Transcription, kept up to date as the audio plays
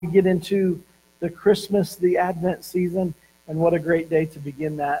get into the Christmas, the Advent season, and what a great day to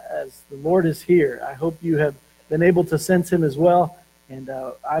begin that as the Lord is here. I hope you have been able to sense Him as well, and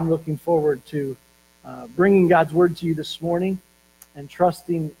I'm looking forward to bringing God's Word to you this morning and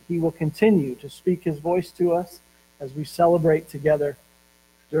trusting He will continue to speak His voice to us as we celebrate together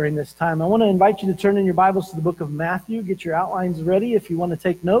during this time. I want to invite you to turn in your Bibles to the book of Matthew. Get your outlines ready if you want to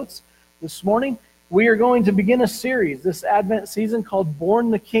take notes this morning. We are going to begin a series this Advent season called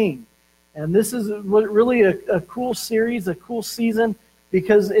Born the King. And this is really a cool series, a cool season,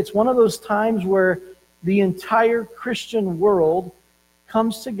 because it's one of those times where the entire Christian world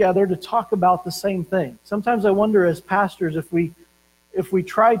comes together to talk about the same thing. Sometimes I wonder as pastors if we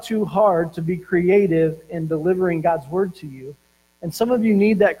try too hard to be creative in delivering God's word to you. And some of you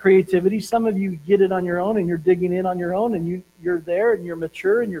need that creativity. Some of you get it on your own and you're digging in on your own and you're there and you're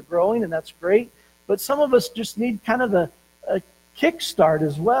mature and you're growing, and that's great. But some of us just need kind of a kickstart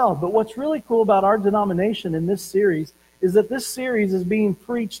as well. But what's really cool about our denomination in this series is that this series is being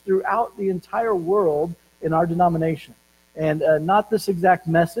preached throughout the entire world in our denomination. And not this exact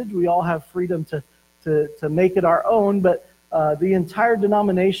message. We all have freedom to make it our own, but the entire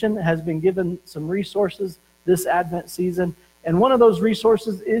denomination has been given some resources this Advent season. And one of those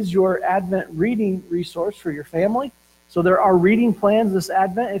resources is your Advent reading resource for your family. So there are reading plans this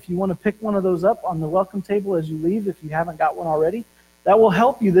Advent. If you want to pick one of those up on the welcome table as you leave, if you haven't got one already, that will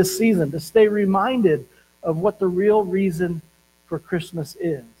help you this season to stay reminded of what the real reason for Christmas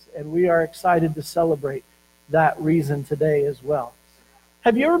is. And we are excited to celebrate that reason today as well.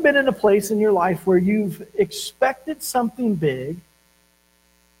 Have you ever been in a place in your life where you've expected something big,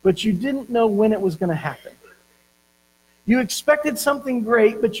 but you didn't know when it was going to happen? You expected something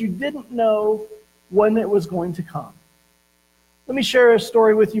great, but you didn't know when it was going to come. Let me share a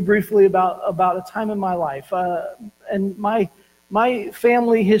story with you briefly about a time in my life. And my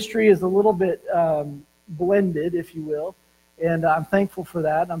family history is a little bit blended, if you will. And I'm thankful for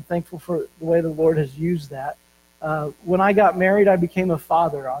that. I'm thankful for the way the Lord has used that. When I got married, I became a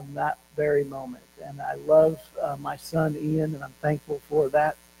father on that very moment. And I love my son, Ian, and I'm thankful for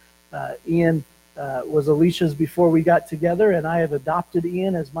that. Ian was Alicia's before we got together, and I have adopted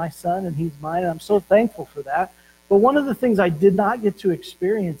Ian as my son, and he's mine. And I'm so thankful for that. But one of the things I did not get to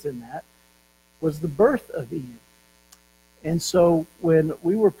experience in that was the birth of Ian. And so when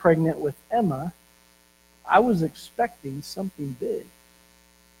we were pregnant with Emma, I was expecting something big,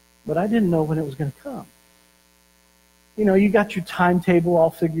 but I didn't know when it was going to come. You know, you got your timetable all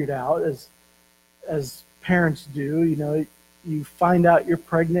figured out, as parents do. You know, you find out you're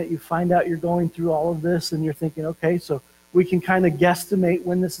pregnant, you find out you're going through all of this, and you're thinking, okay, so we can kind of guesstimate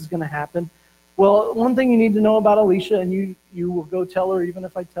when this is going to happen. Well, one thing you need to know about Alicia, and you will go tell her, even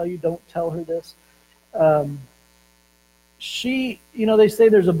if I tell you, don't tell her this. She, you know, they say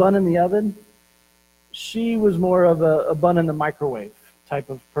there's a bun in the oven. She was more of a bun in the microwave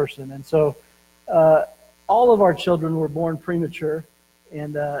type of person. And so all of our children were born premature.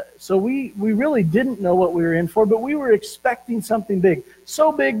 And so we really didn't know what we were in for, but we were expecting something big.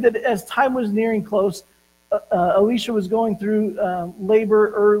 So big that as time was nearing close, Alicia was going through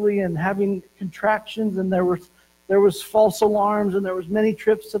labor early and having contractions, and there was false alarms, and there was many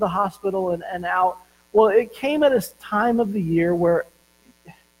trips to the hospital and out. Well, it came at a time of the year where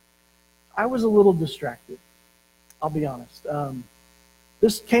I was a little distracted. I'll be honest.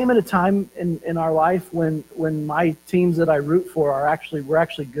 This came at a time in our life when my teams that I root for were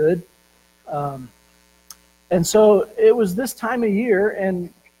actually good. And so it was this time of year,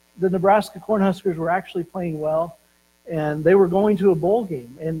 and the Nebraska Cornhuskers were actually playing well, and they were going to a bowl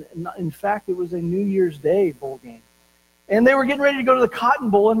game. And in fact, it was a New Year's Day bowl game. And they were getting ready to go to the Cotton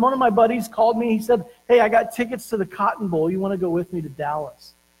Bowl, and one of my buddies called me. He said, "Hey, I got tickets to the Cotton Bowl. You want to go with me to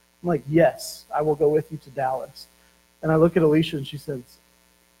Dallas?" I'm like, "Yes, I will go with you to Dallas." And I look at Alicia, and she says,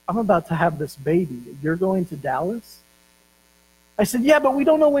 "I'm about to have this baby. You're going to Dallas?" I said, "Yeah, but we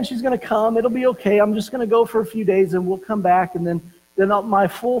don't know when she's going to come. It'll be okay. I'm just going to go for a few days, and we'll come back, and then my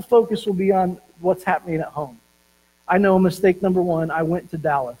full focus will be on what's happening at home." I know mistake number one. I went to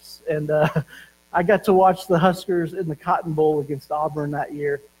Dallas, and I got to watch the Huskers in the Cotton Bowl against Auburn that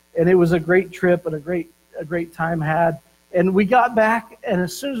year, and it was a great trip and a great time had. And we got back, and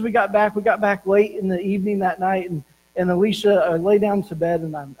as soon as we got back late in the evening that night, and Alicia lay down to bed,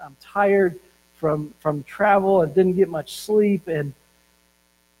 and I'm tired from travel and didn't get much sleep, and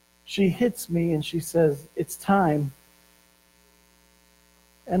she hits me and she says, "It's time."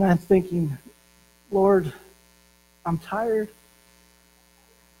 And I'm thinking, Lord, I'm tired.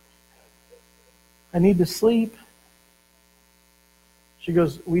 I need to sleep. She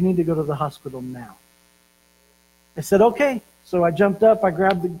goes, "We need to go to the hospital now." I said, "Okay." So I jumped up, I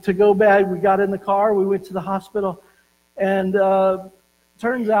grabbed the to-go bag, we got in the car, we went to the hospital, and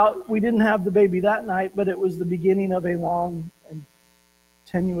turns out we didn't have the baby that night, but it was the beginning of a long and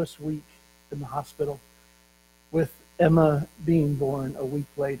tenuous week in the hospital, with Emma being born a week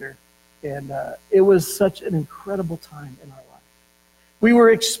later. And it was such an incredible time in our life. We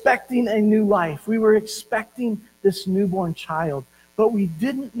were expecting a new life. We were expecting this newborn child, but we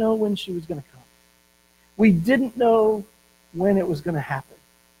didn't know when she was going to come. We didn't know when it was going to happen.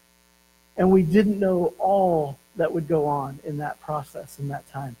 And we didn't know all that would go on in that process, in that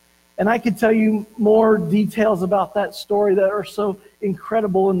time. And I could tell you more details about that story that are so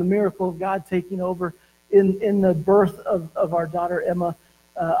incredible in the miracle of God taking over in the birth of our daughter Emma.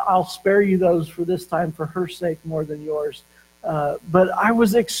 I'll spare you those for this time for her sake more than yours. But I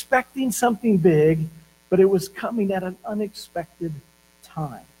was expecting something big, but it was coming at an unexpected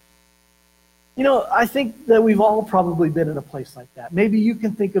time. You know, I think that we've all probably been in a place like that. Maybe you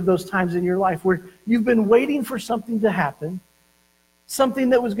can think of those times in your life where you've been waiting for something to happen,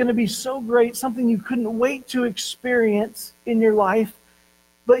 something that was going to be so great, something you couldn't wait to experience in your life,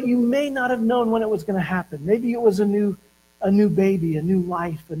 but you may not have known when it was going to happen. Maybe it was a new baby, a new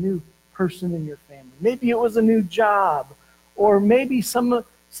life, a new person in your family. Maybe it was a new job, or maybe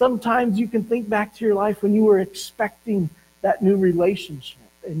sometimes you can think back to your life when you were expecting that new relationship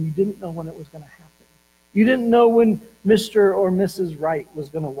and you didn't know when it was going to happen. You didn't know when Mr. or Mrs. Right was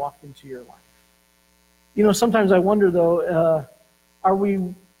going to walk into your life. You know, sometimes I wonder, though, are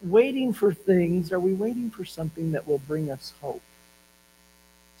we waiting for things? Are we waiting for something that will bring us hope?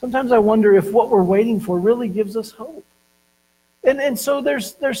 Sometimes I wonder if what we're waiting for really gives us hope. And so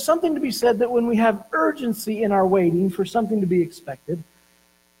there's something to be said that when we have urgency in our waiting for something to be expected,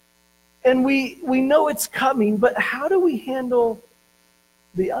 and we know it's coming, but how do we handle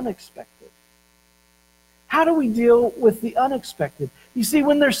the unexpected? How do we deal with the unexpected? You see,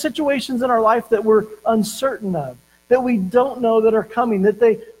 when there's situations in our life that we're uncertain of, that we don't know that are coming, that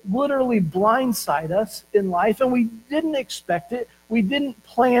they literally blindside us in life, and we didn't expect it, we didn't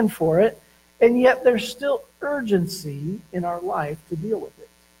plan for it, and yet there's still urgency in our life to deal with it.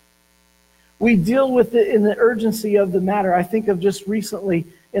 We deal with it in the urgency of the matter. I think of just recently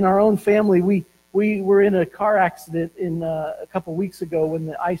in our own family, we were in a car accident a couple weeks ago when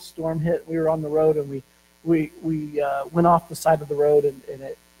the ice storm hit. We were on the road, and we went off the side of the road, and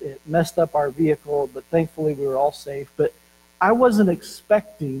it messed up our vehicle, but thankfully we were all safe. But I wasn't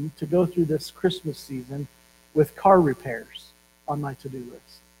expecting to go through this Christmas season with car repairs on my to-do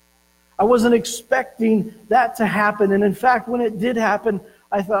list. I wasn't expecting that to happen. And in fact, when it did happen,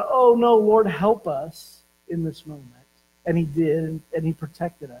 I thought, oh no, Lord, help us in this moment. And He did, and He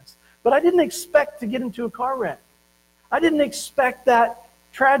protected us. But I didn't expect to get into a car wreck. I didn't expect that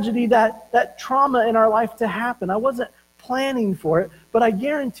tragedy, that trauma in our life to happen. I wasn't planning for it, but I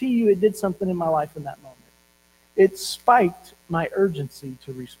guarantee you it did something in my life in that moment. It spiked my urgency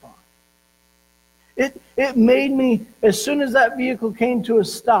to respond. It made me, as soon as that vehicle came to a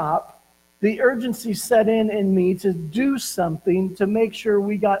stop, the urgency set in me to do something to make sure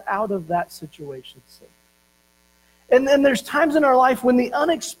we got out of that situation safe. And then there's times in our life when the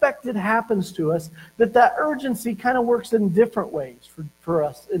unexpected happens to us that urgency kind of works in different ways for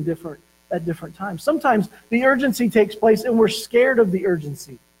us at different times. Sometimes the urgency takes place and we're scared of the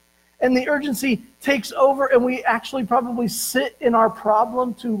urgency. And the urgency takes over and we actually probably sit in our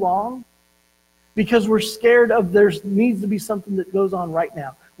problem too long because we're scared of there needs to be something that goes on right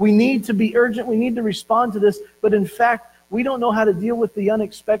now. We need to be urgent. We need to respond to this. But in fact, we don't know how to deal with the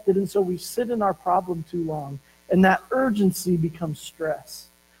unexpected. And so we sit in our problem too long. And that urgency becomes stress.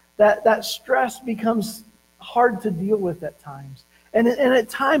 That stress becomes hard to deal with at times. And at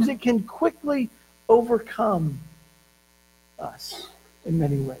times it can quickly overcome us in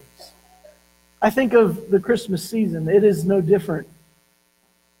many ways. I think of the Christmas season. It is no different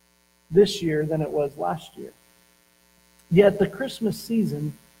this year than it was last year. Yet the Christmas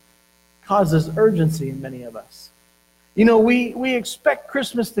season causes urgency in many of us. You know, we expect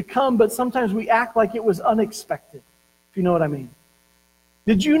Christmas to come, but sometimes we act like it was unexpected, if you know what I mean.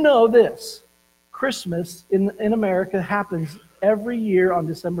 Did you know this? Christmas in America happens every year on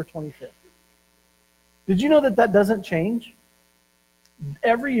December 25th. Did you know that doesn't change?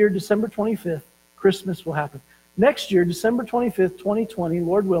 Every year, December 25th, Christmas will happen. Next year, December 25th, 2020,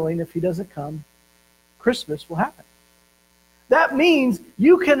 Lord willing, if He doesn't come, Christmas will happen. That means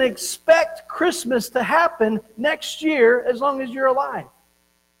you can expect Christmas to happen next year as long as you're alive.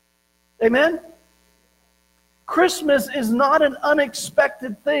 Amen? Christmas is not an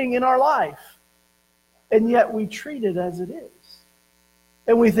unexpected thing in our life. And yet we treat it as it is.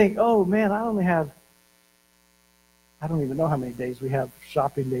 And we think, oh man, I only have I don't even know how many days we have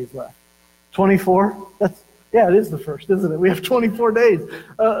shopping days left. 24? Yeah, it is the first, isn't it? We have 24 days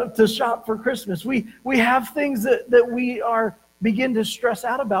to shop for Christmas. We have things that we begin to stress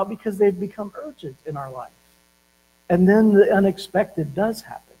out about because they've become urgent in our life. And then the unexpected does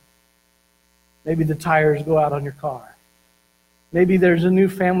happen. Maybe the tires go out on your car. Maybe there's a new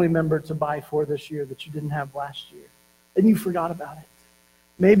family member to buy for this year that you didn't have last year, and you forgot about it.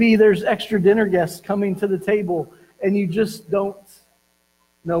 Maybe there's extra dinner guests coming to the table, and you just don't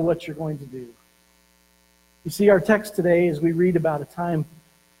know what you're going to do. You see, our text today, as we read about a time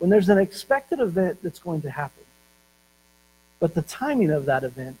when there's an expected event that's going to happen, but the timing of that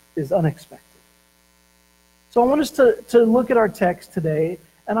event is unexpected. So I want us to look at our text today,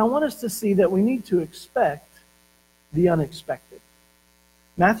 and I want us to see that we need to expect the unexpected.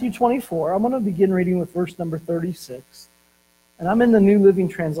 Matthew 24, I'm going to begin reading with verse number 36. And I'm in the New Living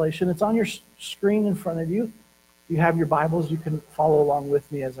Translation. It's on your screen in front of you. If you have your Bibles, you can follow along with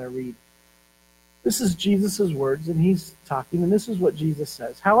me as I read. This is Jesus' words, and he's talking, and this is what Jesus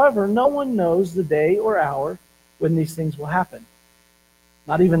says. However, no one knows the day or hour when these things will happen.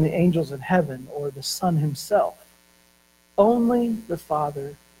 Not even the angels in heaven or the Son himself. Only the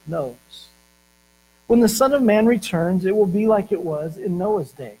Father knows. When the Son of Man returns, it will be like it was in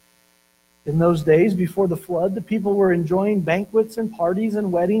Noah's day. In those days before the flood, the people were enjoying banquets and parties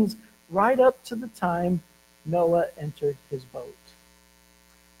and weddings right up to the time Noah entered his boat.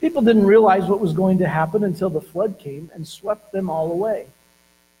 People didn't realize what was going to happen until the flood came and swept them all away.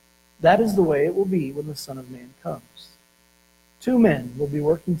 That is the way it will be when the Son of Man comes. 2 men will be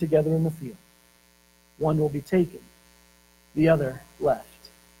working together in the field. One will be taken, the other left.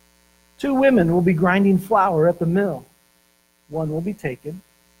 2 women will be grinding flour at the mill. One will be taken,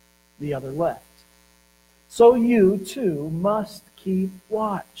 the other left. So you too must keep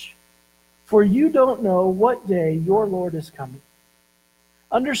watch, for you don't know what day your Lord is coming.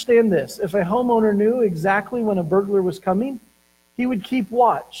 Understand this, if a homeowner knew exactly when a burglar was coming, he would keep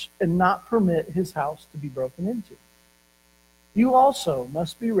watch and not permit his house to be broken into. You also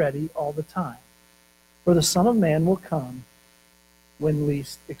must be ready all the time, for the Son of Man will come when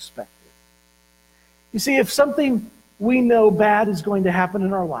least expected. You see, if something we know bad is going to happen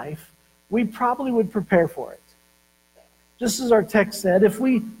in our life, we probably would prepare for it. Just as our text said, if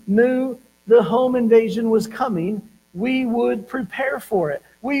we knew the home invasion was coming, we would prepare for it.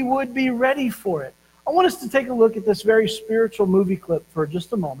 We would be ready for it. I want us to take a look at this very spiritual movie clip for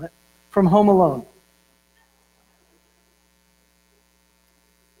just a moment from Home Alone.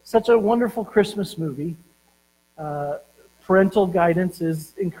 Such a wonderful Christmas movie. Parental guidance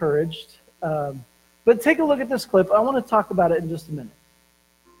is encouraged. But take a look at this clip. I want to talk about it in just a minute.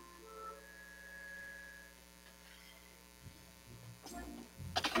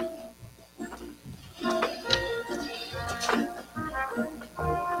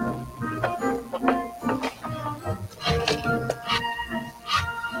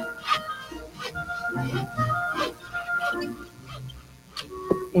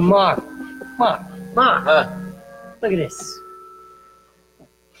 Hey, Mark. Look at this.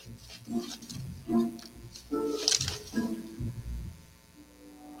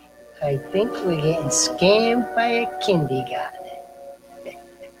 I think we're getting scammed by a kindergartner.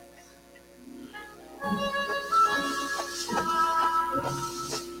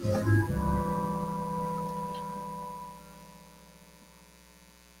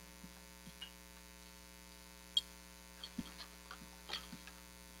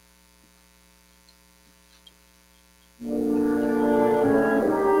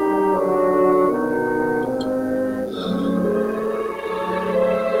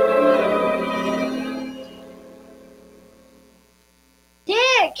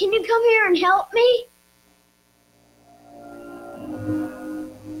 Dad, can you come here and help me?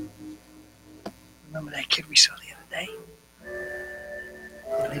 Remember that kid we saw the other day?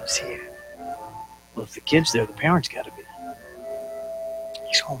 He lives here. Well, if the kid's there, the parents got to be.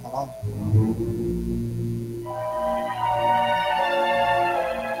 He's home alone.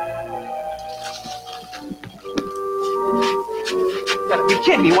 You gotta be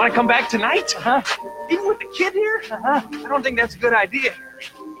kidding me. You want to come back tonight? Uh-huh. Even with the kid here? Uh-huh. I don't think that's a good idea.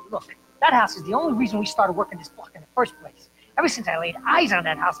 Look, that house is the only reason we started working this block in the first place. Ever since I laid eyes on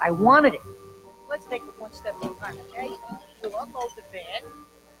that house, I wanted it. Let's take it one step at a time, okay? We'll unload the van,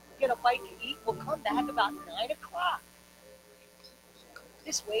 get a bite to eat, we'll come back about 9 o'clock.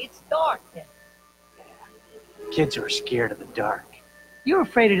 This way it's dark then. Kids are scared of the dark. You're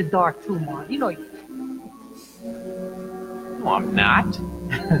afraid of the dark too, Mom. You know you. No, I'm not.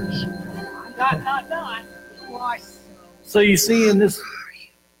 Not. You are so. So you see in this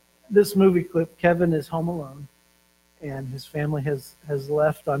movie clip, Kevin is home alone, and his family has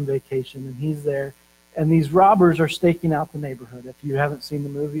left on vacation, and he's there. And these robbers are staking out the neighborhood. If you haven't seen the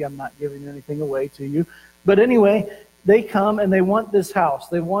movie, I'm not giving anything away to you. But anyway, they come and they want this house.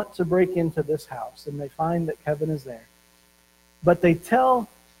 They want to break into this house, and they find that Kevin is there. But they tell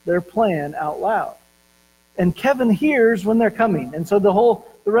their plan out loud. And Kevin hears when they're coming. And so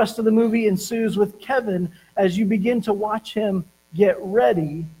the rest of the movie ensues with Kevin as you begin to watch him get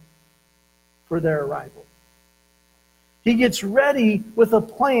ready for their arrival. He gets ready with a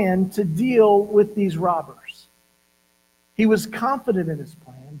plan to deal with these robbers. He was confident in his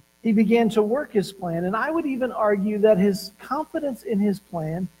plan. He began to work his plan, and I would even argue that his confidence in his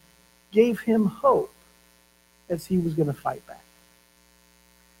plan gave him hope as he was going to fight back.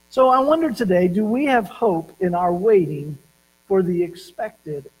 So I wonder today, do we have hope in our waiting for the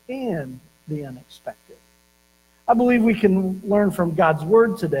expected and the unexpected? I believe we can learn from God's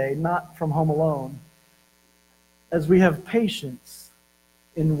Word today, not from Home Alone, as we have patience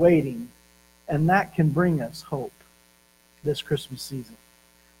in waiting, and that can bring us hope this Christmas season.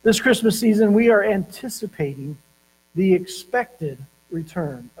 This Christmas season, we are anticipating the expected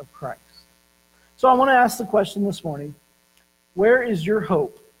return of Christ. So I want to ask the question this morning, where is your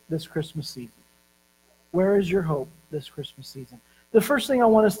hope this Christmas season? Where is your hope this Christmas season? The first thing I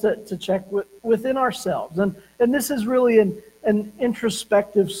want us to check within ourselves, and this is really an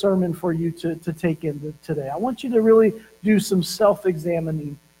introspective sermon for you to take into today. I want you to really do some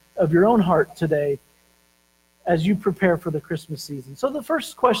self-examining of your own heart today as you prepare for the Christmas season. So the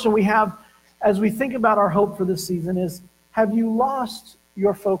first question we have as we think about our hope for this season is, have you lost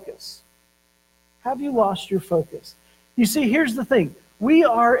your focus? Have you lost your focus? You see, here's the thing. We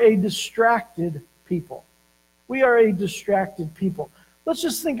are a distracted people. We are a distracted people. Let's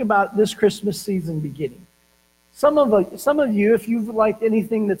just think about this Christmas season beginning. Some of you, if you've liked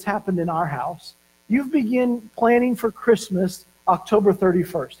anything that's happened in our house, you've begun planning for Christmas October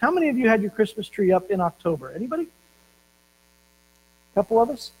 31st. How many of you had your Christmas tree up in October? Anybody? A couple of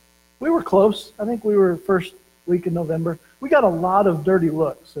us? We were close. I think we were first week in November. We got a lot of dirty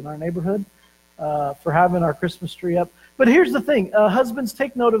looks in our neighborhood for having our Christmas tree up. But here's the thing. Husbands,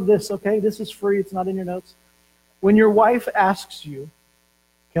 take note of this, okay? This is free. It's not in your notes. When your wife asks you,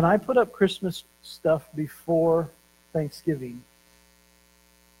 can I put up Christmas stuff before Thanksgiving?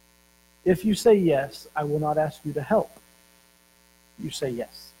 If you say yes, I will not ask you to help. You say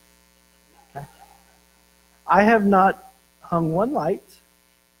yes. Okay? I have not hung one light.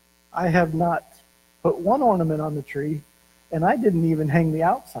 I have not put one ornament on the tree. And I didn't even hang the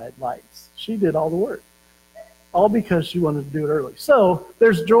outside lights. She did all the work. All because she wanted to do it early. So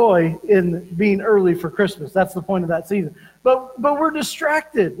there's joy in being early for Christmas. That's the point of that season. But we're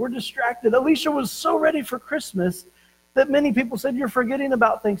distracted. We're distracted. Alicia was so ready for Christmas that many people said, you're forgetting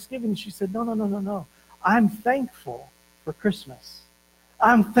about Thanksgiving. She said, no. I'm thankful for Christmas.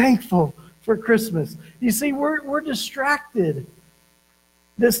 I'm thankful for Christmas. You see, we're distracted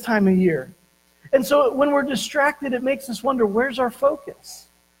this time of year. And so when we're distracted, it makes us wonder, where's our focus?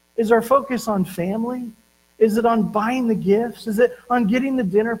 Is our focus on family? Is it on buying the gifts? Is it on getting the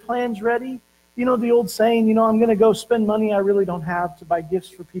dinner plans ready? You know, the old saying, I'm going to go spend money I really don't have to buy gifts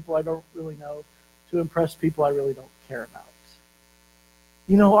for people I don't really know, to impress people I really don't care about.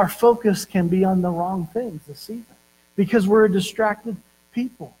 Our focus can be on the wrong things this season because we're a distracted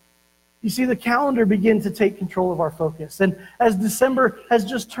people. You see, the calendar begin to take control of our focus. And as December has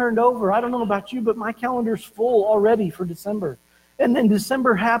just turned over, I don't know about you, but my calendar's full already for December. And then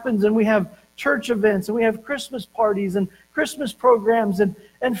December happens and we have church events and we have Christmas parties and Christmas programs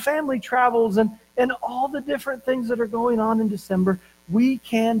and family travels and all the different things that are going on in December. We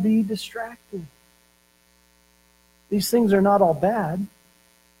can be distracted. These things are not all bad,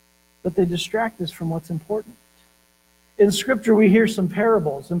 but they distract us from what's important. In Scripture, we hear some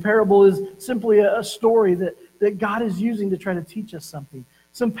parables, and parable is simply a story that God is using to try to teach us something.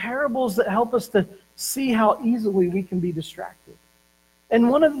 Some parables that help us to see how easily we can be distracted. And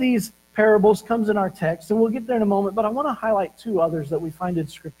one of these parables comes in our text, and we'll get there in a moment, but I want to highlight two others that we find in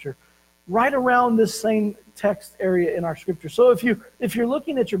Scripture right around this same text area in our Scripture. So if you're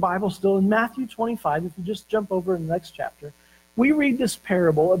looking at your Bible still, in Matthew 25, if you just jump over in the next chapter, we read this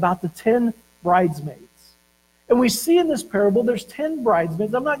parable about the 10 bridesmaids. And we see in this parable, there's 10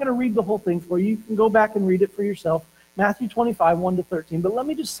 bridesmaids. I'm not going to read the whole thing for you. You can go back and read it for yourself. Matthew 25, 1-13. But let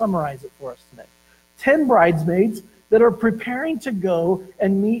me just summarize it for us today. 10 bridesmaids that are preparing to go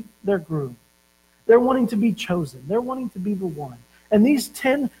and meet their groom. They're wanting to be chosen. They're wanting to be the one. And these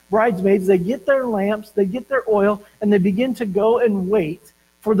 10 bridesmaids, they get their lamps, they get their oil, and they begin to go and wait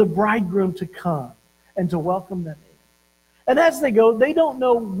for the bridegroom to come and to welcome them in. And as they go, they don't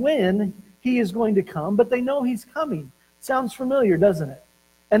know when he is going to come, but they know he's coming. Sounds familiar, doesn't it?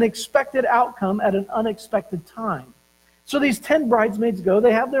 An expected outcome at an unexpected time. So these 10 bridesmaids go,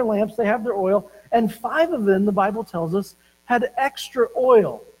 they have their lamps, they have their oil, and 5 of them, the Bible tells us, had extra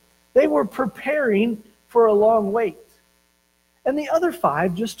oil. They were preparing for a long wait. And the other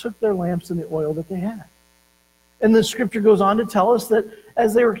 5 just took their lamps and the oil that they had. And the scripture goes on to tell us that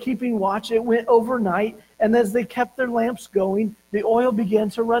as they were keeping watch, it went overnight, and as they kept their lamps going, the oil began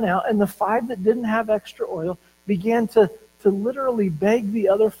to run out, and the 5 that didn't have extra oil began to literally beg the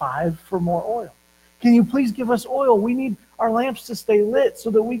other 5 for more oil. Can you please give us oil? We need our lamps to stay lit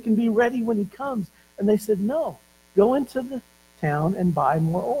so that we can be ready when he comes. And they said, no, go into the town and buy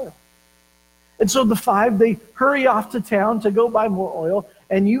more oil. And so the 5, they hurry off to town to go buy more oil.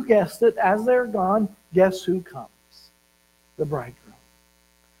 And you guessed it, as they're gone, guess who comes? The bridegroom.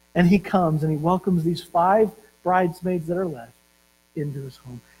 And he comes and he welcomes these 5 bridesmaids that are left into his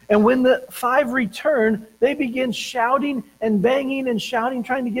home. And when the 5 return, they begin shouting and banging and shouting,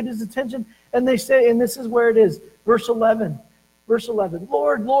 trying to get his attention. And they say, and this is where it is, verse 11,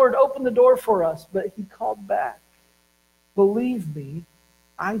 Lord, Lord, open the door for us. But he called back, believe me,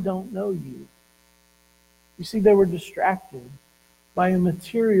 I don't know you. You see, they were distracted by a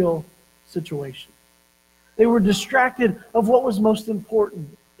material situation. They were distracted of what was most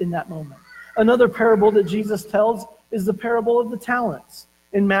important in that moment. Another parable that Jesus tells is the parable of the talents.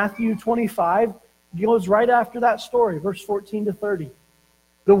 In Matthew 25, it goes right after that story, verse 14 to 30.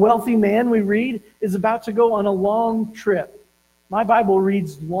 The wealthy man, we read, is about to go on a long trip. My Bible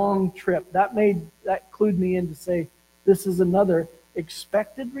reads long trip. That clued me in to say this is another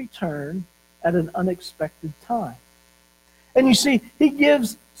expected return at an unexpected time. And you see, he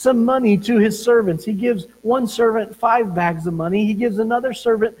gives some money to his servants. He gives one servant 5 bags of money. He gives another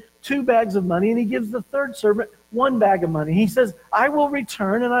servant 2 bags of money. And he gives the third servant 1 bag of money. He says, I will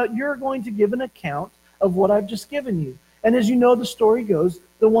return and you're going to give an account of what I've just given you. And as you know, the story goes,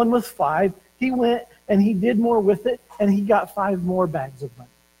 the one with 5, he went and he did more with it and he got 5 more bags of money.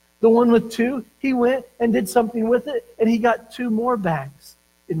 The one with 2, he went and did something with it and he got 2 more bags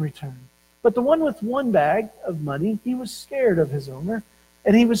in return. But the one with 1 bag of money, he was scared of his owner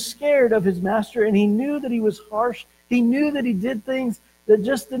and he was scared of his master, and he knew that he was harsh. He knew that he did things that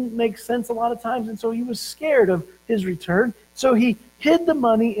just didn't make sense a lot of times, and so he was scared of his return. So he hid the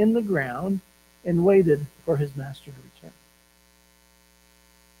money in the ground and waited for his master to return.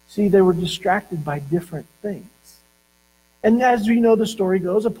 See, they were distracted by different things. And as we know, the story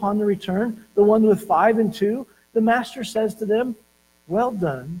goes, upon the return, the one with 5 and 2, the master says to them, well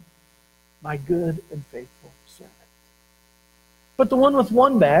done, my good and faithful servant. But the one with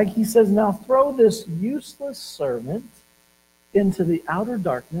 1 bag, he says, now throw this useless servant into the outer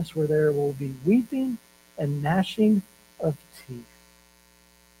darkness where there will be weeping and gnashing of teeth.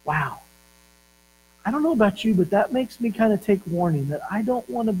 Wow. I don't know about you, but that makes me kind of take warning that I don't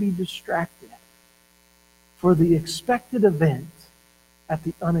want to be distracted for the expected event at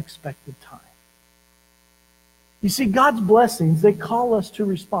the unexpected time. You see, God's blessings, they call us to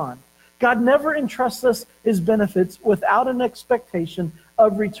respond. God never entrusts us his benefits without an expectation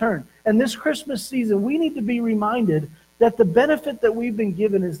of return. And this Christmas season, we need to be reminded that the benefit that we've been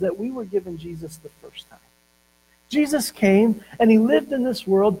given is that we were given Jesus the first time. Jesus came and he lived in this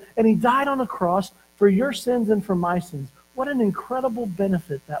world and he died on a cross for your sins and for my sins. What an incredible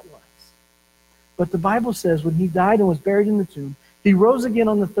benefit that was. But the Bible says when he died and was buried in the tomb, he rose again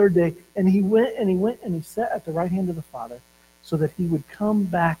on the 3rd day, and he went and he sat at the right hand of the Father so that he would come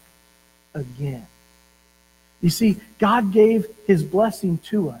back again. You see, God gave his blessing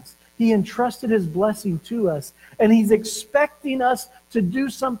to us. He entrusted his blessing to us, and he's expecting us to do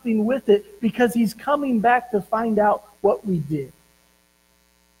something with it because he's coming back to find out what we did.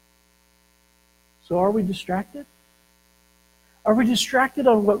 So are we distracted? Are we distracted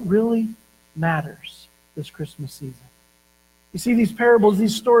on what really matters this Christmas season? You see, these parables,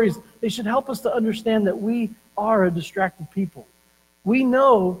 these stories, they should help us to understand that we are a distracted people. We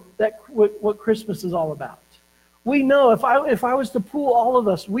know that what Christmas is all about. We know if I was to pool all of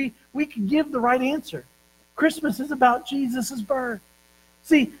us, we could give the right answer. Christmas is about Jesus' birth.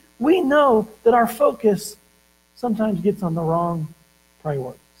 See, we know that our focus sometimes gets on the wrong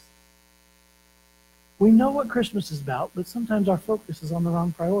priorities. We know what Christmas is about, but sometimes our focus is on the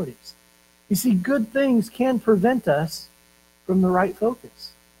wrong priorities. You see, good things can prevent us from the right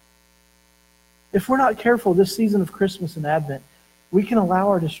focus. If we're not careful this season of Christmas and Advent, we can allow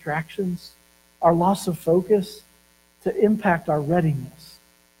our distractions, our loss of focus, to impact our readiness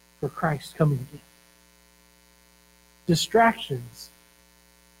for Christ coming again. Distractions,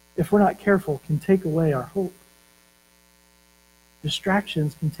 if we're not careful, can take away our hope.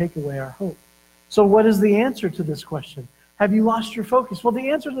 Distractions can take away our hope. So what is the answer to this question? Have you lost your focus? Well, the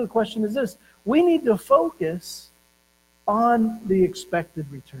answer to the question is this. We need to focus on the expected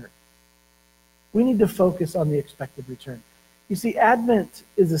return. We need to focus on the expected return. You see, Advent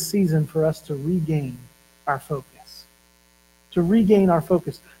is a season for us to regain our focus. To regain our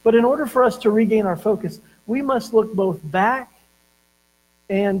focus. But in order for us to regain our focus, we must look both back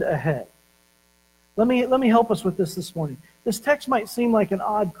and ahead. Let me help us with this morning. This text might seem like an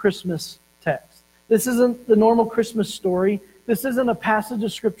odd Christmas text. This isn't the normal Christmas story. This isn't a passage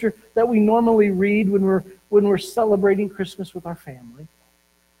of Scripture that we normally read when we're celebrating Christmas with our family.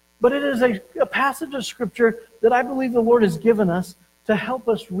 But it is a passage of Scripture that I believe the Lord has given us to help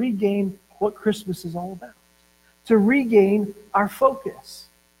us regain what Christmas is all about. To regain our focus.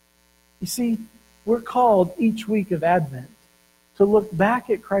 You see, we're called each week of Advent to look back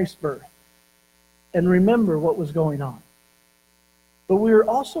at Christ's birth and remember what was going on. But we are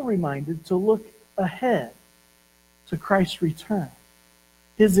also reminded to look ahead to Christ's return.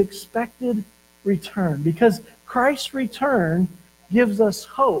 His expected return. Because Christ's return gives us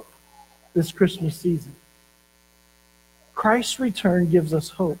hope this Christmas season. Christ's return gives us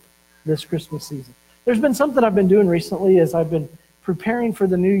hope this Christmas season. There's been something I've been doing recently as I've been preparing for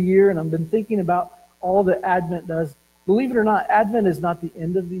the new year, and I've been thinking about all that Advent does. Believe it or not, Advent is not the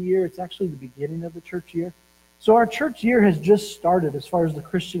end of the year. It's actually the beginning of the church year. So our church year has just started as far as the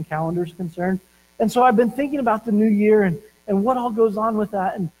Christian calendar is concerned. And so I've been thinking about the new year and what all goes on with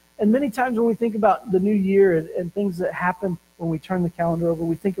that. And many times when we think about the new year and things that happen when we turn the calendar over,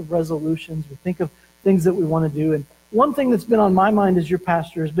 we think of resolutions, we think of things that we want to do. And one thing that's been on my mind as your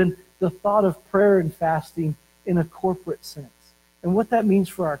pastor has been the thought of prayer and fasting in a corporate sense and what that means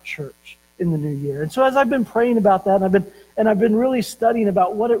for our church in the new year. And so as I've been praying about that, I've been really studying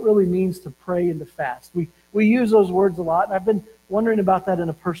about what it really means to pray and to fast. We use those words a lot, and I've been wondering about that in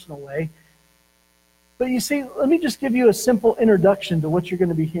a personal way. But you see, let me just give you a simple introduction to what you're going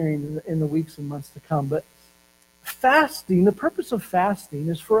to be hearing in the weeks and months to come. But fasting, the purpose of fasting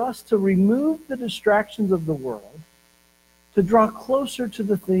is for us to remove the distractions of the world, to draw closer to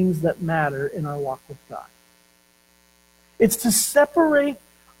the things that matter in our walk with God. It's to separate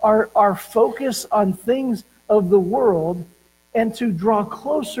our focus on things of the world and to draw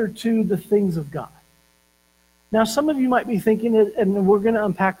closer to the things of God. Now, some of you might be thinking, and we're going to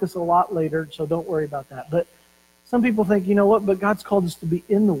unpack this a lot later, so don't worry about that. But some people think, you know what, but God's called us to be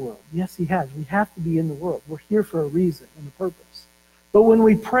in the world. Yes, He has. We have to be in the world. We're here for a reason and a purpose. But when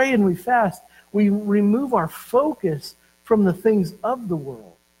we pray and we fast, we remove our focus from the things of the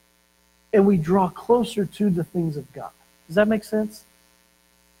world, and we draw closer to the things of God. Does that make sense?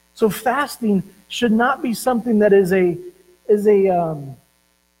 So fasting should not be something that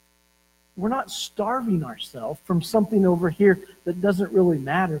we're not starving ourselves from something over here that doesn't really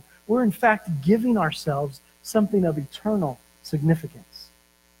matter. We're in fact giving ourselves something of eternal significance.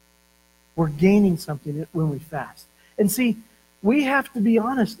 We're gaining something when we fast. And see, we have to be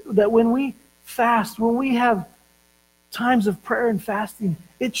honest that when we fast, when we have times of prayer and fasting,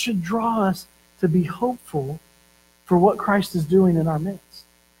 it should draw us to be hopeful for what Christ is doing in our midst.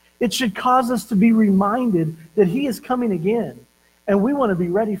 It should cause us to be reminded that He is coming again, and we want to be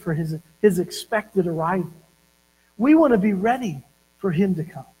ready for His expected arrival. We want to be ready for Him to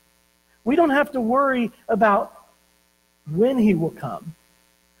come. We don't have to worry about when He will come.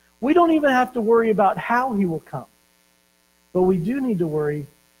 We don't even have to worry about how He will come. But we do need to worry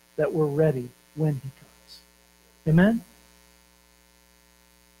that we're ready when He comes. Amen?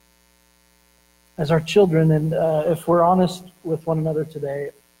 As our children, and if we're honest with one another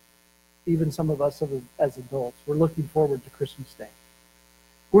today, even some of us as adults, we're looking forward to Christmas Day.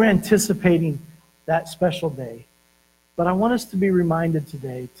 We're anticipating that special day. But I want us to be reminded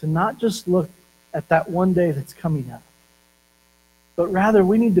today to not just look at that one day that's coming up, but rather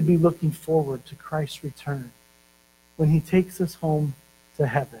we need to be looking forward to Christ's return when He takes us home to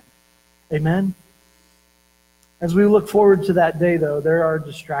heaven. Amen? As we look forward to that day, though, there are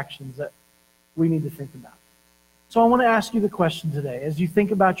distractions that we need to think about. So I want to ask you the question today, as you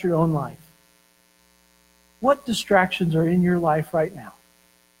think about your own life. What distractions are in your life right now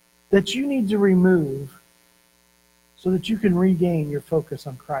that you need to remove so that you can regain your focus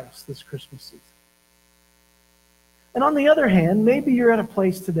on Christ this Christmas season? And on the other hand, maybe you're at a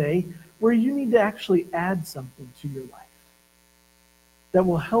place today where you need to actually add something to your life that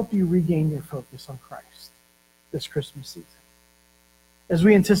will help you regain your focus on Christ this Christmas season. As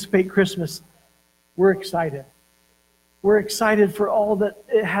we anticipate Christmas, we're excited. We're excited for all that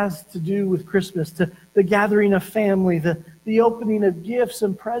it has to do with Christmas, to the gathering of family, the opening of gifts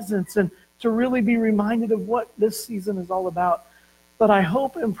and presents, and to really be reminded of what this season is all about. But I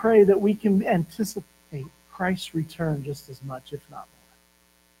hope and pray that we can anticipate Christ's return just as much, if not more.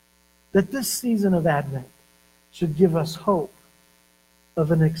 That this season of Advent should give us hope of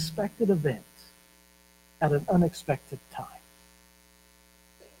an expected event at an unexpected time.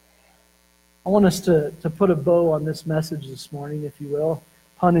 I want us to put a bow on this message this morning, if you will,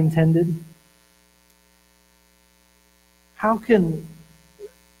 pun intended. How can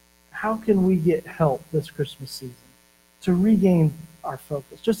we get help this Christmas season to regain our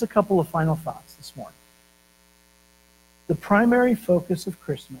focus? Just a couple of final thoughts this morning. The primary focus of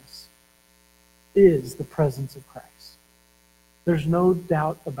Christmas is the presence of Christ. There's no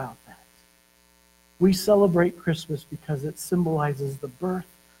doubt about that. We celebrate Christmas because it symbolizes the birth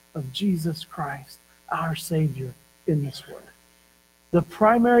of Jesus Christ, our Savior in this world. The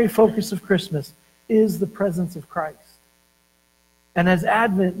primary focus of Christmas is the presence of Christ. And as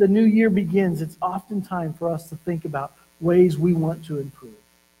Advent, the new year begins, it's often time for us to think about ways we want to improve.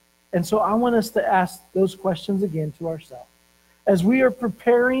 And so I want us to ask those questions again to ourselves. As we are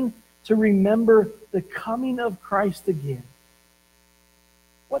preparing to remember the coming of Christ again,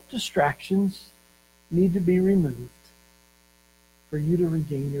 what distractions need to be removed for you to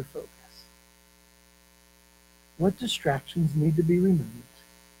regain your focus? What distractions need to be removed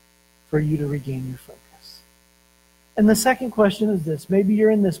for you to regain your focus? And the second question is this. Maybe you're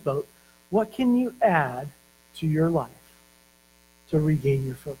in this boat. What can you add to your life to regain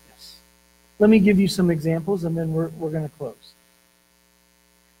your focus? Let me give you some examples, and then we're going to close.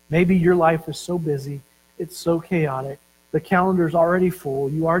 Maybe your life is so busy, it's so chaotic, the calendar's already full,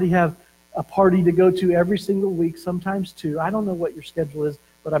 you already have a party to go to every single week, sometimes two. I don't know what your schedule is,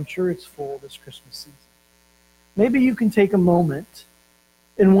 but I'm sure it's full this Christmas season. Maybe you can take a moment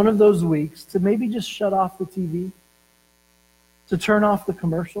in one of those weeks to maybe just shut off the TV, to turn off the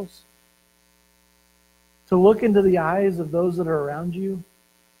commercials, to look into the eyes of those that are around you,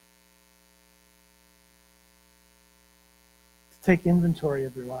 to take inventory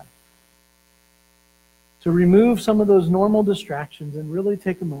of your life, to remove some of those normal distractions and really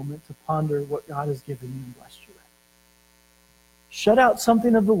take a moment to ponder what God has given you and blessed you with. Shut out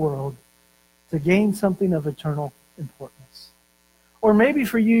something of the world to gain something of eternal importance. Or maybe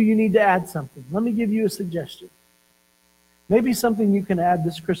for you, you need to add something. Let me give you a suggestion. Maybe something you can add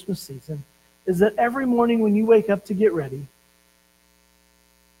this Christmas season is that every morning when you wake up to get ready,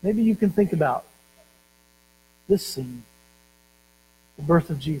 maybe you can think about this scene, the birth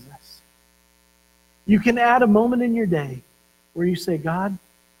of Jesus. You can add a moment in your day where you say, God,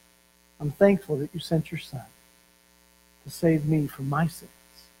 I'm thankful that you sent your Son to save me from my sins.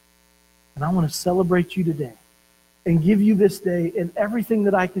 And I want to celebrate you today and give you this day and everything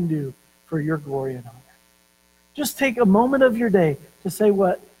that I can do for your glory and honor. Just take a moment of your day to say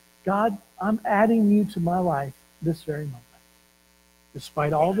what, God, I'm adding you to my life this very moment.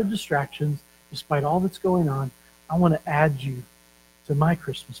 Despite all the distractions, despite all that's going on, I want to add you to my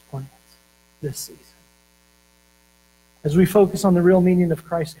Christmas plans this season. As we focus on the real meaning of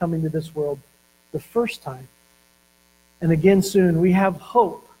Christ coming to this world the first time, and again soon, we have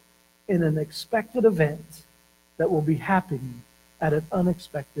hope in an expected event that will be happening at an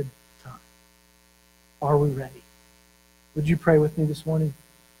unexpected time. Are we ready? Would you pray with me this morning?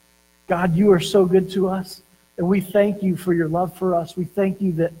 God, you are so good to us, and we thank you for your love for us. We thank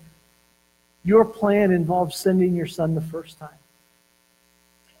you that your plan involves sending your Son the first time.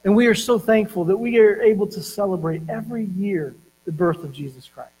 And we are so thankful that we are able to celebrate every year the birth of Jesus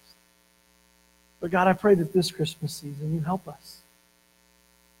Christ. But God, I pray that this Christmas season you help us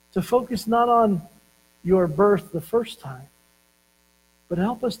to focus not on your birth the first time, but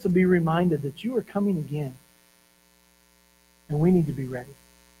help us to be reminded that you are coming again. And we need to be ready.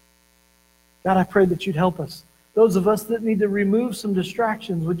 God, I pray that you'd help us. Those of us that need to remove some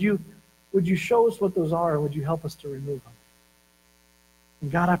distractions, would you show us what those are, and would you help us to remove them?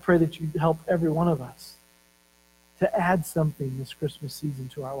 And God, I pray that you'd help every one of us to add something this Christmas season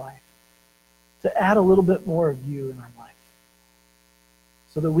to our life, to add a little bit more of you in our life,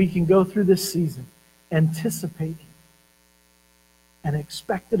 so that we can go through this season anticipating an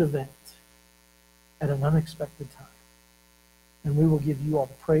expected event at an unexpected time. And we will give you all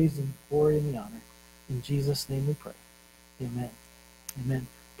the praise and glory and the honor. In Jesus' name we pray. Amen. Amen.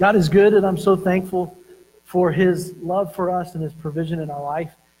 God is good, and I'm so thankful for his love for us and his provision in our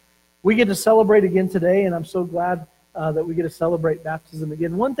life. We get to celebrate again today, and I'm so glad that we get to celebrate baptism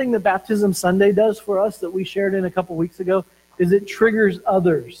again. One thing that Baptism Sunday does for us that we shared in a couple weeks ago is it triggers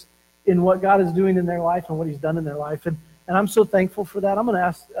others in what God is doing in their life and what he's done in their life. And I'm so thankful for that. I'm going to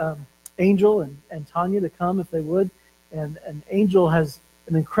ask Angel and Tanya to come if they would. And Angel has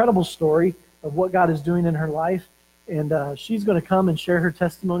an incredible story of what God is doing in her life. And she's going to come and share her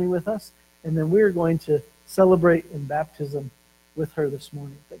testimony with us. And then we're going to celebrate in baptism with her this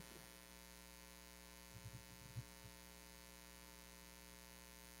morning. Thank you.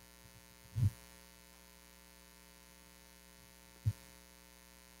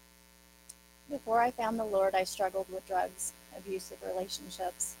 Before I found the Lord, I struggled with drugs, abusive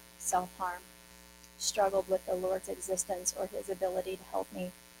relationships, self-harm, struggled with the Lord's existence or his ability to help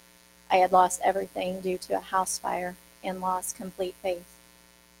me. I had lost everything due to a house fire and lost complete faith.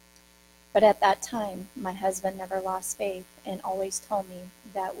 But at that time, my husband never lost faith and always told me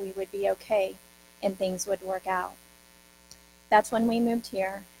that we would be okay and things would work out. That's when we moved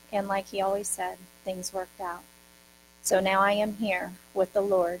here, and like he always said, things worked out. So now I am here with the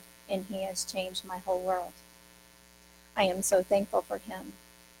Lord, and he has changed my whole world. I am so thankful for him.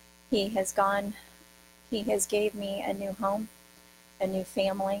 He has gave me a new home, a new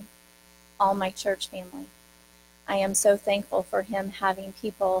family, all my church family. I am so thankful for him having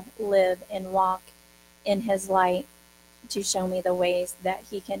people live and walk in his light to show me the ways that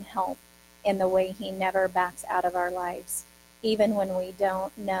he can help and the way he never backs out of our lives, even when we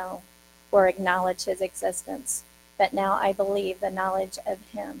don't know or acknowledge his existence. But now I believe the knowledge of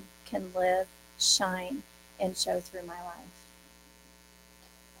him can live, shine, and show through my life.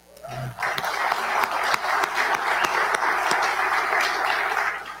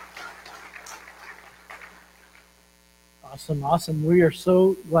 Awesome. We are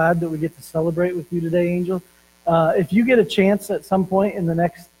so glad that we get to celebrate with you today, Angel. If you get a chance at some point in the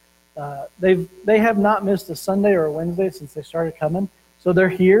next, they have not missed a Sunday or a Wednesday since they started coming. So they're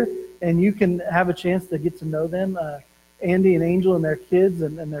here, and you can have a chance to get to know them, Andy and Angel and their kids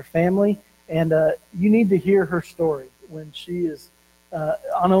and their family. And you need to hear her story. When she is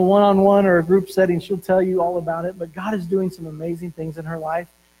on a one-on-one or a group setting, she'll tell you all about it. But God is doing some amazing things in her life.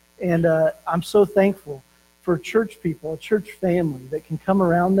 And I'm so thankful for church people, a church family that can come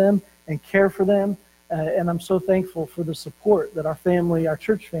around them and care for them. And I'm so thankful for the support that our family, our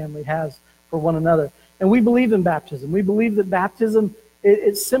church family, has for one another. And we believe in baptism. We believe that baptism,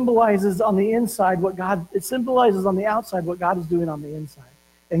 it symbolizes on the inside it symbolizes on the outside what God is doing on the inside.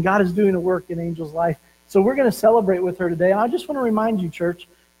 And God is doing a work in Angel's life. So we're going to celebrate with her today. I just want to remind you, church,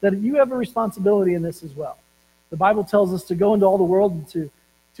 that you have a responsibility in this as well. The Bible tells us to go into all the world and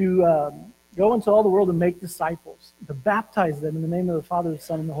go into all the world and make disciples, to baptize them in the name of the Father, the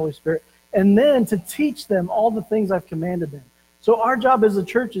Son, and the Holy Spirit, and then to teach them all the things I've commanded them. So our job as a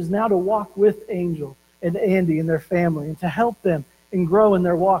church is now to walk with Angel and Andy and their family and to help them and grow in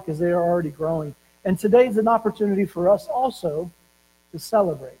their walk as they are already growing. And today's an opportunity for us also to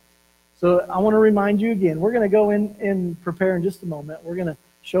celebrate. So I want to remind you again, we're going to go in and prepare in just a moment. We're going to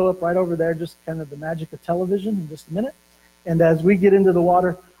show up right over there, just kind of the magic of television in just a minute. And as we get into the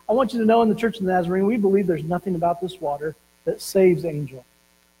water, I want you to know in the Church of the Nazarene, we believe there's nothing about this water that saves Angel.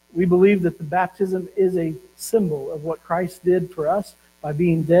 We believe that the baptism is a symbol of what Christ did for us by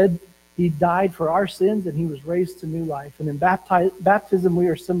being dead. He died for our sins and he was raised to new life. And in baptism, we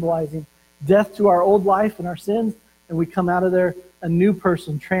are symbolizing death to our old life and our sins, and we come out of there a new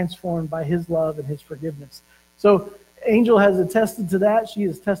person transformed by his love and his forgiveness. So Angel has attested to that. She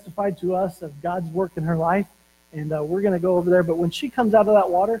has testified to us of God's work in her life. And we're going to go over there. But when she comes out of that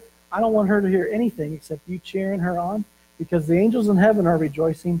water, I don't want her to hear anything except you cheering her on, because the angels in heaven are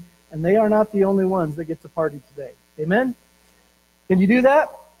rejoicing, and they are not the only ones that get to party today. Amen? Can you do that?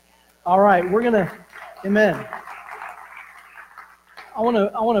 All right, we're going to, amen. I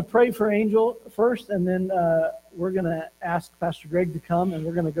want to pray for Angel first, and then we're going to ask Pastor Greg to come, and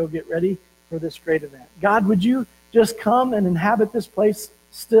we're going to go get ready for this great event. God, would you just come and inhabit this place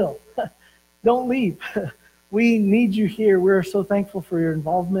still? Don't leave. We need you here. We're so thankful for your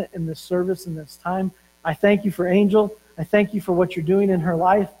involvement in this service and this time. I thank you for Angel. I thank you for what you're doing in her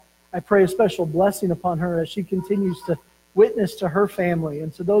life. I pray a special blessing upon her as she continues to witness to her family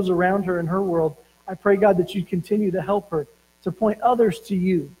and to those around her in her world. I pray, God, that you continue to help her to point others to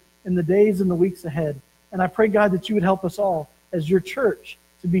you in the days and the weeks ahead. And I pray, God, that you would help us all as your church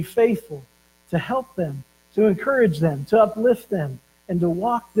to be faithful, to help them, to encourage them, to uplift them, and to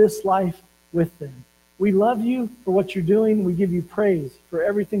walk this life with them. We love you for what you're doing. We give you praise for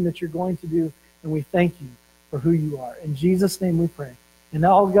everything that you're going to do, and we thank you for who you are. In Jesus' name we pray. And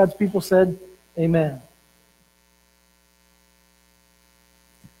all of God's people said, amen.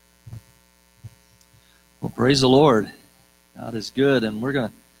 Well, praise the Lord. God is good, and we're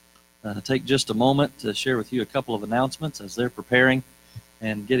going to take just a moment to share with you a couple of announcements as they're preparing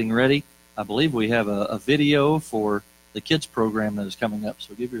and getting ready. I believe we have a video for the kids program that is coming up,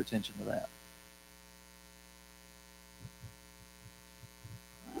 so give your attention to that.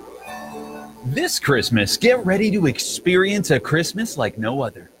 This Christmas, get ready to experience a Christmas like no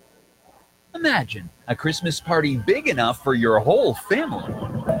other. Imagine a Christmas party big enough for your whole family.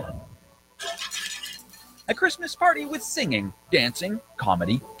 A Christmas party with singing, dancing,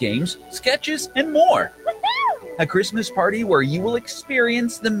 comedy, games, sketches, and more. A Christmas party where you will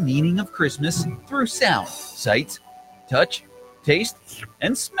experience the meaning of Christmas through sound, sights, touch, taste,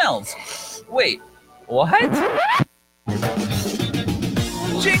 and smells. Wait, what?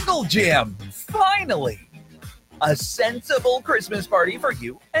 Jingle Jam! Finally! A sensible Christmas party for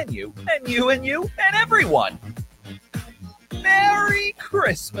you and you and you and you and everyone. Merry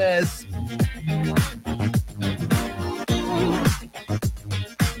Christmas!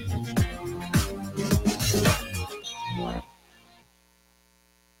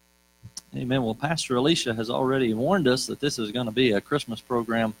 Amen. Well, Pastor Alicia has already warned us that this is going to be a Christmas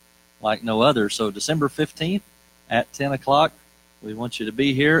program like no other. So December 15th at 10 o'clock, we want you to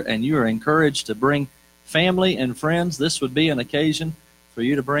be here, and you are encouraged to bring family and friends. This would be an occasion for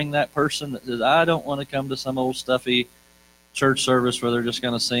you to bring that person that says, I don't want to come to some old stuffy church service where they're just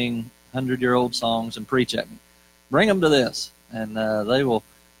going to sing 100-year-old songs and preach at me. Bring them to this, and they will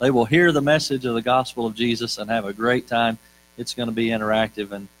hear the message of the gospel of Jesus and have a great time. It's going to be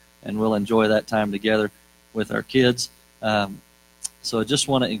interactive, and we'll enjoy that time together with our kids. So I just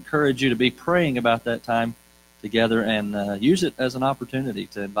want to encourage you to be praying about that time together and use it as an opportunity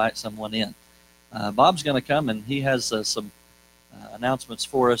to invite someone in. Bob's going to come, and he has some announcements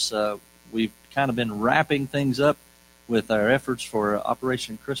for us. We've kind of been wrapping things up with our efforts for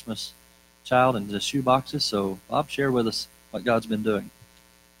Operation Christmas Child and the shoe boxes. So, Bob, share with us what God's been doing.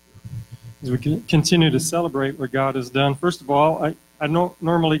 As we continue to celebrate what God has done, first of all, I don't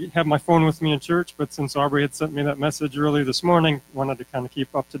normally have my phone with me in church, but since Aubrey had sent me that message early this morning, wanted to kind of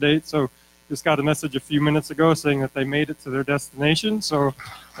keep up to date. So just got a message a few minutes ago saying that they made it to their destination. So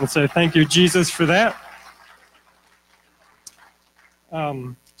I'll say thank you, Jesus, for that.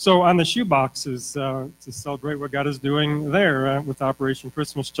 So on the shoe boxes, to celebrate what God is doing there with Operation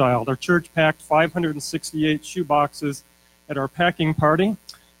Christmas Child, our church packed 568 shoe boxes at our packing party.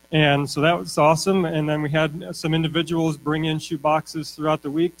 And so that was awesome. And then we had some individuals bring in shoe boxes throughout the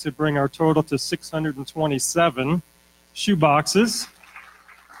week to bring our total to 627 shoe boxes.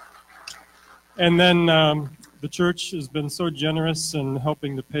 And then the church has been so generous in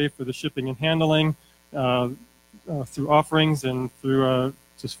helping to pay for the shipping and handling through offerings and through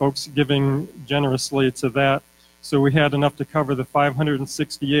just folks giving generously to that. So we had enough to cover the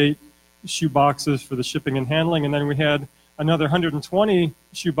 568 shoe boxes for the shipping and handling. And then we had another 120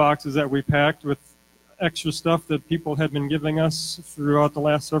 shoe boxes that we packed with extra stuff that people had been giving us throughout the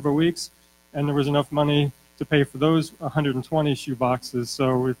last several weeks. And there was enough money to pay for those 120 shoe boxes.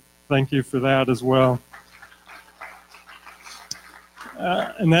 So we thank you for that as well.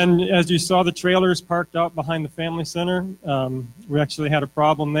 And then as you saw, the trailers parked out behind the family center. We actually had a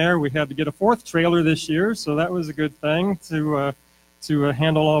problem there. We had to get a fourth trailer this year, so that was a good thing to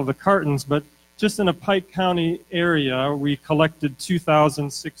handle all of the cartons. But just in a Pike County area, we collected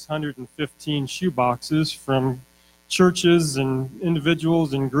 2,615 shoe boxes from churches and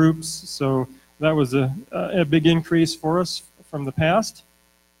individuals and groups. So that was a big increase for us from the past.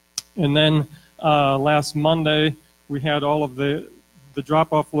 And then last Monday, we had all of the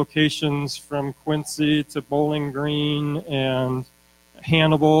drop-off locations from Quincy to Bowling Green and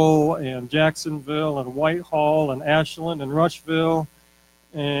Hannibal and Jacksonville and Whitehall and Ashland and Rushville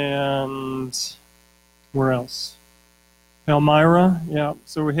and where else? Palmyra, yeah.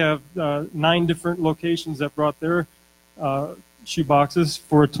 So we have 9 different locations that brought their shoe boxes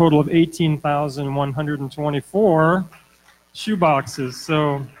for a total of 18,124 shoe boxes.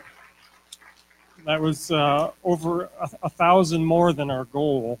 So that was over 1,000 more than our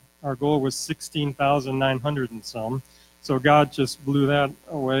goal. Our goal was 16,900 and some. So God just blew that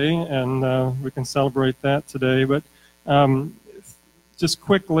away, and we can celebrate that today. But just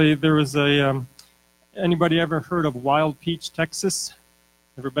quickly, there was anybody ever heard of Wild Peach, Texas?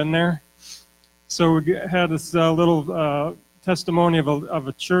 Ever been there? So we had this little testimony of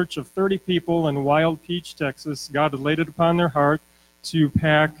a church of 30 people in Wild Peach, Texas. God had laid it upon their heart to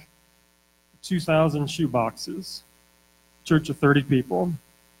pack 2,000 shoe boxes. Church of 30 people.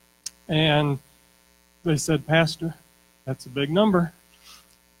 And they said, Pastor, that's a big number.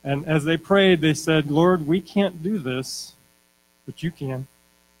 And as they prayed, they said, Lord, we can't do this, but you can.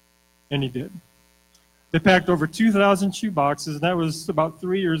 And he did. They packed over 2,000 shoe boxes, and that was about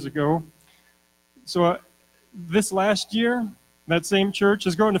 3 years ago. So this last year, that same church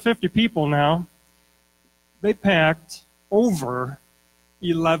is growing to 50 people now. They packed over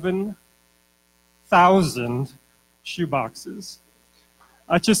 11,000 shoe boxes.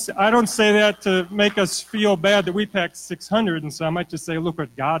 I don't say that to make us feel bad that we packed 600 and some. I just say, look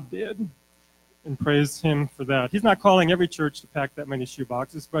what God did, and praise him for that. He's not calling every church to pack that many shoe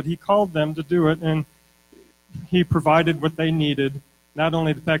boxes, but he called them to do it, and he provided what they needed, not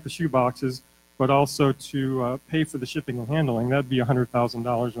only to pack the shoe boxes, but also to pay for the shipping and handling. That'd be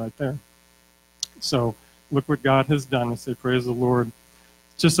 $100,000 right there. So look what God has done. I say, praise the Lord.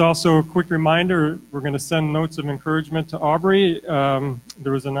 Just also a quick reminder, we're going to send notes of encouragement to Aubrey.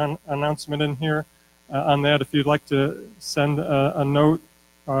 There was an announcement in here on that. If you'd like to send a note,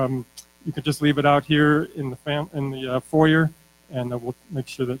 you could just leave it out here in the foyer, and we'll make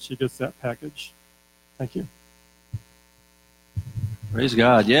sure that she gets that package. Thank you. Praise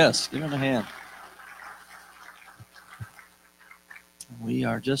God. Yes, give him a hand. We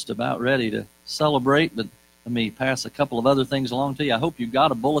are just about ready to celebrate, but let me pass a couple of other things along to you. I hope you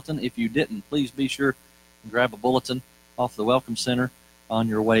got a bulletin. If you didn't, please be sure and grab a bulletin off the Welcome Center on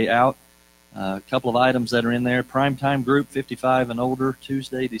your way out. A couple of items that are in there. Primetime group, 55 and older,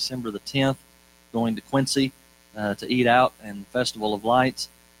 Tuesday, December the 10th, going to Quincy to eat out and Festival of Lights.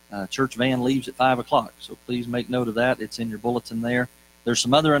 Church van leaves at 5 o'clock, so please make note of that. It's in your bulletin there. There's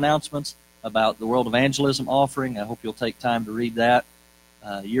some other announcements about the World Evangelism offering. I hope you'll take time to read that.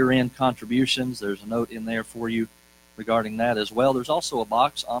 Year-end contributions, there's a note in there for you regarding that as well. There's also a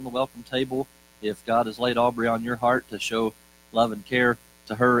box on the welcome table if God has laid Aubrey on your heart to show love and care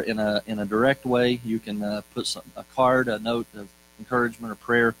to her in a direct way. You can put a card, a note of encouragement or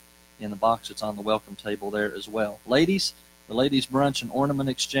prayer in the box that's on the welcome table there as well. Ladies, the ladies' brunch and ornament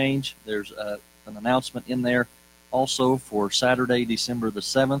exchange, there's an announcement in there also for Saturday, December the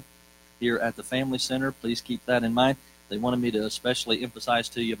 7th here at the Family Center. Please keep that in mind. They wanted me to especially emphasize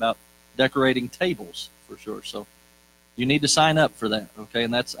to you about decorating tables for sure. So you need to sign up for that, okay?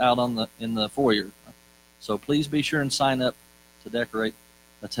 And that's out in the foyer. So please be sure and sign up to decorate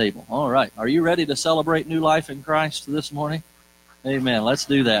a table. All right. Are you ready to celebrate new life in Christ this morning? Amen. Let's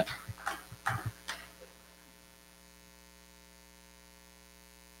do that.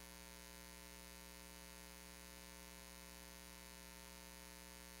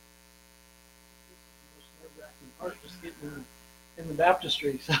 Just getting in the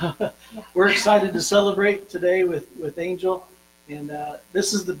baptistry. So we're excited to celebrate today with Angel. And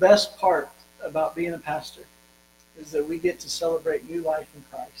this is the best part about being a pastor, is that we get to celebrate new life in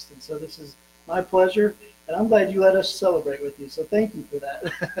Christ. And so this is my pleasure, and I'm glad you let us celebrate with you. So thank you for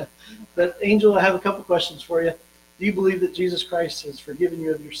that. But Angel, I have a couple questions for you. Do you believe that Jesus Christ has forgiven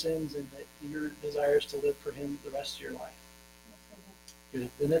you of your sins and that your desire is to live for him the rest of your life? Good.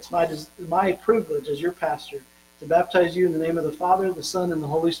 Then it's my privilege as your pastor to baptize you in the name of the Father, the Son, and the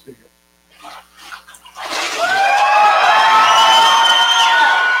Holy Spirit.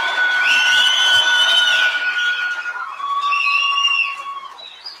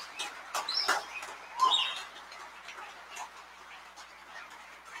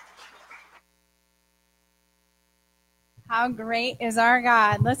 How great is our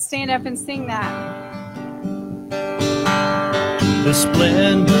God? Let's stand up and sing that. The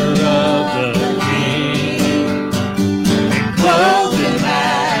splendor of the King, clothed in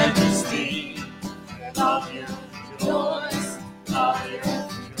majesty, all yours,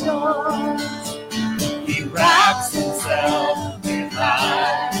 he wraps himself in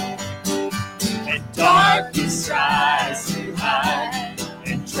light, and darkness tries to hide,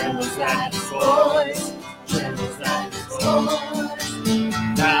 and trembles at his voice,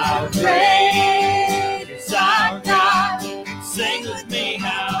 How great is our God, and sing with me,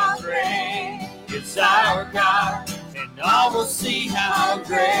 how great is our God, and all will see how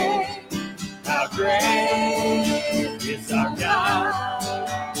great is our God.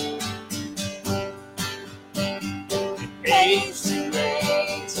 Age to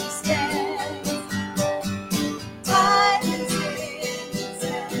age he stands, time is in his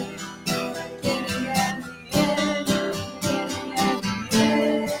hand, beginning and the end,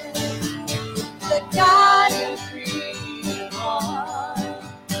 the God who created one,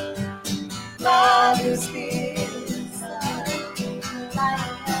 love is his son,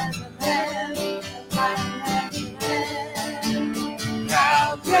 life and the Lamb,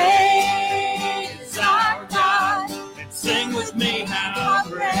 how great is our God, and sing with me, how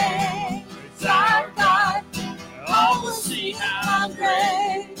great is our God, all will see how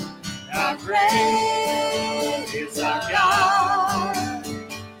great is our God.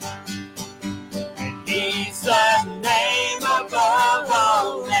 And he's the name above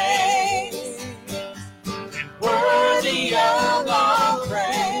all names, and worthy of all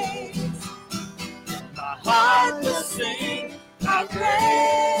praise. My heart will sing, how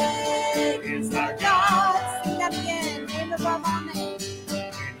great is our God. Sing that again. Name above all names.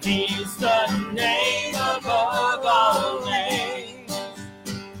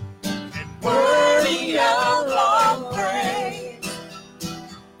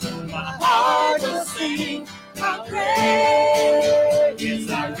 my heart will sing. How great is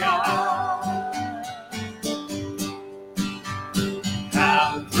our God.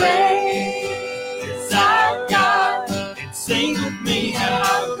 How great is our God. And sing with me,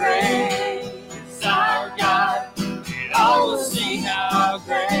 how great is our God. And all will see how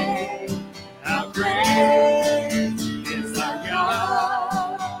great is our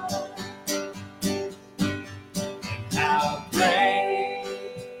God. And how great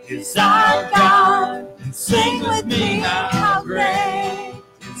is our God. And sing with me, how great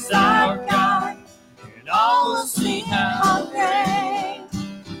is our God. And all will see how great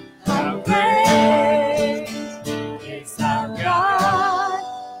is our God.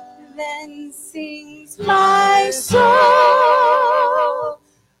 Then sings my soul,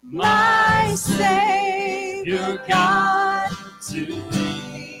 my Savior God, to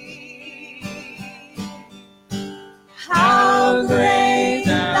thee. How great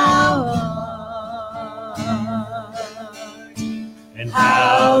thou art, and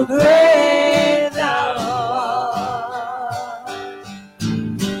how great thou art.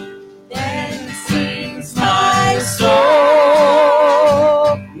 Then sings my soul,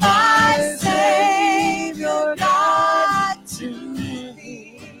 my Savior God, to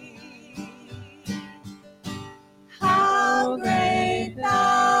thee. How great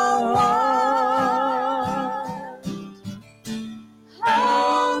thou art,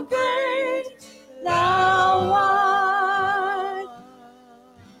 how great thou art.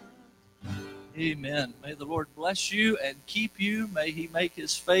 Amen. May the Lord bless you and keep you. May He make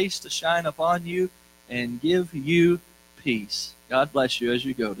His face to shine upon you and give you peace. God bless you as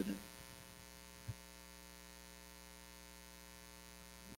you go today.